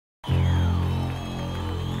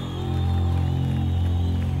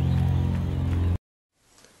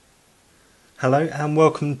Hello and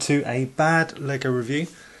welcome to a BADLego review.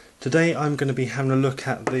 Today I'm going to be having a look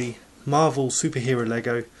at the Marvel superhero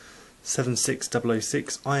Lego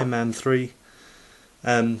 76006 Iron Man 3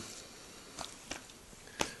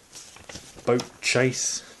 boat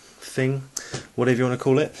chase thing, whatever you want to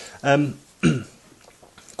call it.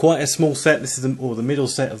 Quite a small set. This is the middle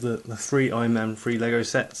set of the three Iron Man 3 Lego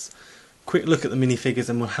sets. Quick look at the minifigures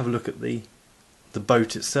and we'll have a look at the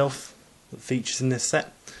boat itself that features in this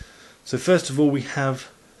set. So first of all we have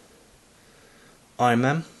Iron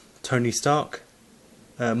Man, Tony Stark,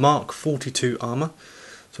 Mark 42 armour.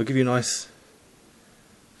 So I'll give you a nice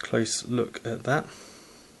close look at that.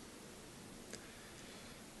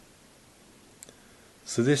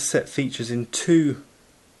 So this set features in this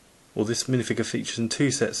minifigure features in two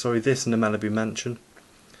sets, this and the Malibu Mansion,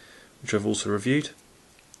 which I've also reviewed.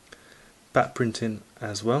 Back printing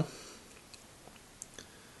as well.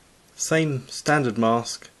 Same standard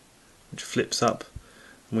mask, which flips up,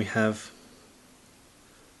 and we have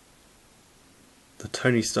the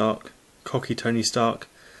Tony Stark, cocky Tony Stark,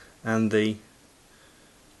 and the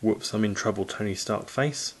whoops I'm in trouble Tony Stark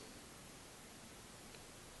face,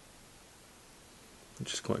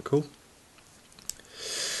 which is quite cool.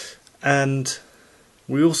 And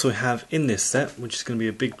we also have in this set, which is going to be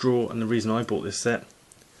a big draw and the reason I bought this set,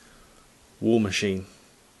 War Machine.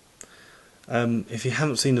 If you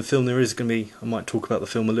haven't seen the film, there is going to be, I might talk about the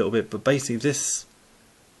film a little bit, but basically this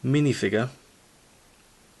minifigure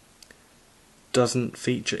doesn't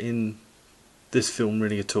feature in this film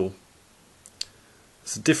really at all.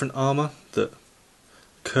 It's a different armour that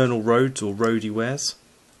Colonel Rhodes or Rhodey wears,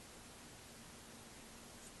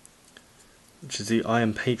 which is the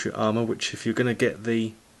Iron Patriot armour, which if you're going to get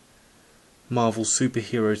the Marvel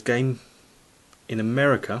Superheroes game in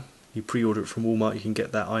America, you pre-order it from Walmart, you can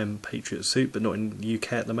get that Iron Patriot suit, but not in the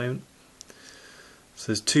UK at the moment. So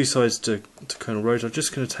there's two sides to Colonel Rhodes. I'm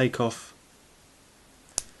just going to take off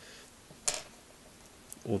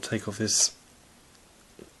this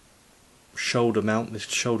shoulder mount, this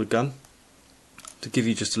shoulder gun, to give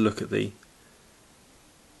you just a look at the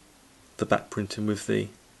back printing with the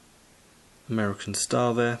American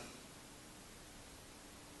star there,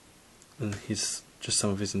 and just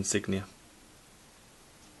some of his insignia.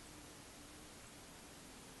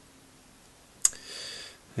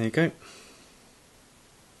 There you go.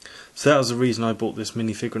 So that was the reason I bought this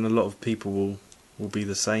minifigure, and a lot of people will be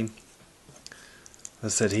the same.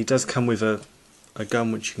 As I said, he does come with a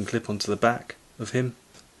gun which you can clip onto the back of him,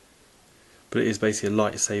 but it is basically a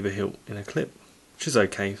lightsaber hilt in a clip, which is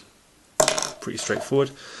okay, pretty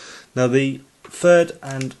straightforward. Now the third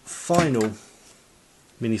and final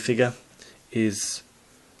minifigure is,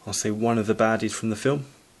 I'll say, one of the baddies from the film.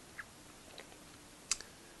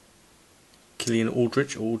 Killian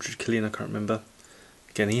Aldrich, or Aldrich Killian, I can't remember.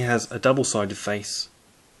 Again, he has a double-sided face,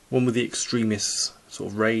 one with the extremist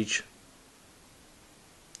sort of rage,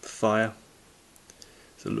 fire,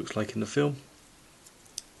 as it looks like in the film,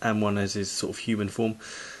 and one as his sort of human form.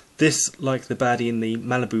 This, like the baddie in the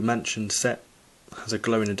Malibu Mansion set, has a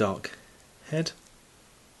glow-in-the-dark head,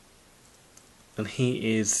 and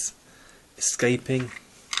he is escaping,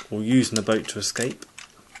 or using the boat to escape,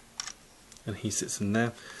 and he sits in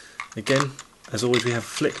there. Again, as always, we have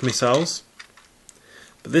flick missiles,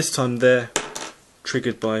 but this time they're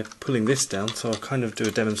triggered by pulling this down, so I'll kind of do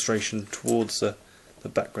a demonstration towards the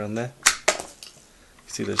background there. You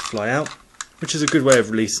see those fly out, which is a good way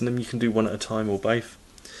of releasing them. You can do one at a time or both.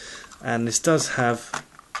 And this does have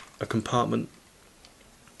a compartment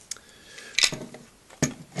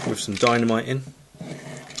with some dynamite in.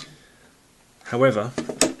 However,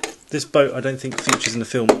 this boat I don't think features in the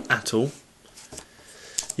film at all.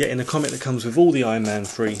 Yet in the comic that comes with all the Iron Man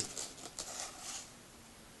 3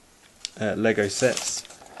 Lego sets,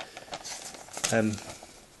 the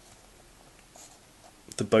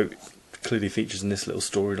boat clearly features in this little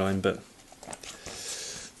storyline, but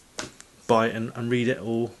buy it and read it,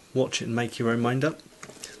 or watch it and make your own mind up.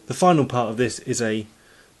 The final part of this is a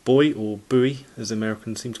buoy, or buoy as the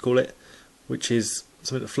Americans seem to call it, which is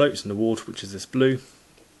something that floats in the water, which is this blue,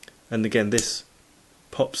 and again this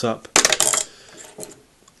pops up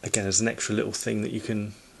again as an extra little thing that you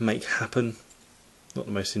can make happen. Not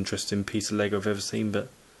the most interesting piece of Lego I've ever seen, but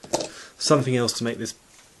something else to make this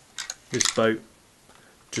boat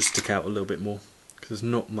just stick out a little bit more, because there's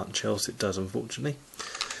not much else it does, unfortunately.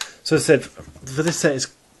 So as I said, for this set, it's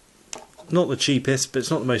not the cheapest, but it's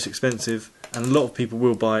not the most expensive, and a lot of people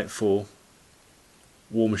will buy it for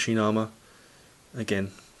War Machine armour. Again,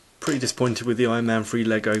 pretty disappointed with the Iron Man 3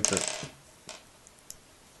 Lego, but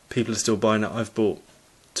people are still buying it. I've bought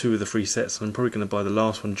 2 of the 3 sets, and I'm probably going to buy the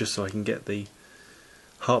last one just so I can get the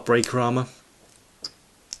Heartbreaker armour,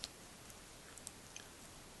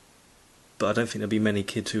 but I don't think there'll be many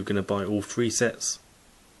kids who are going to buy all 3 sets.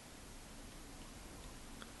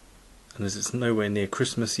 And as it's nowhere near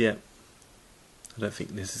Christmas yet, I don't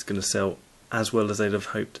think this is going to sell as well as they'd have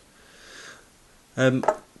hoped. So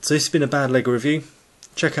this has been a BADLego review.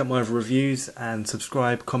 Check out my other reviews and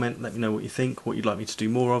subscribe, comment, let me know what you think, what you'd like me to do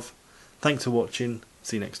more of. Thanks for watching,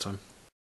 see you next time.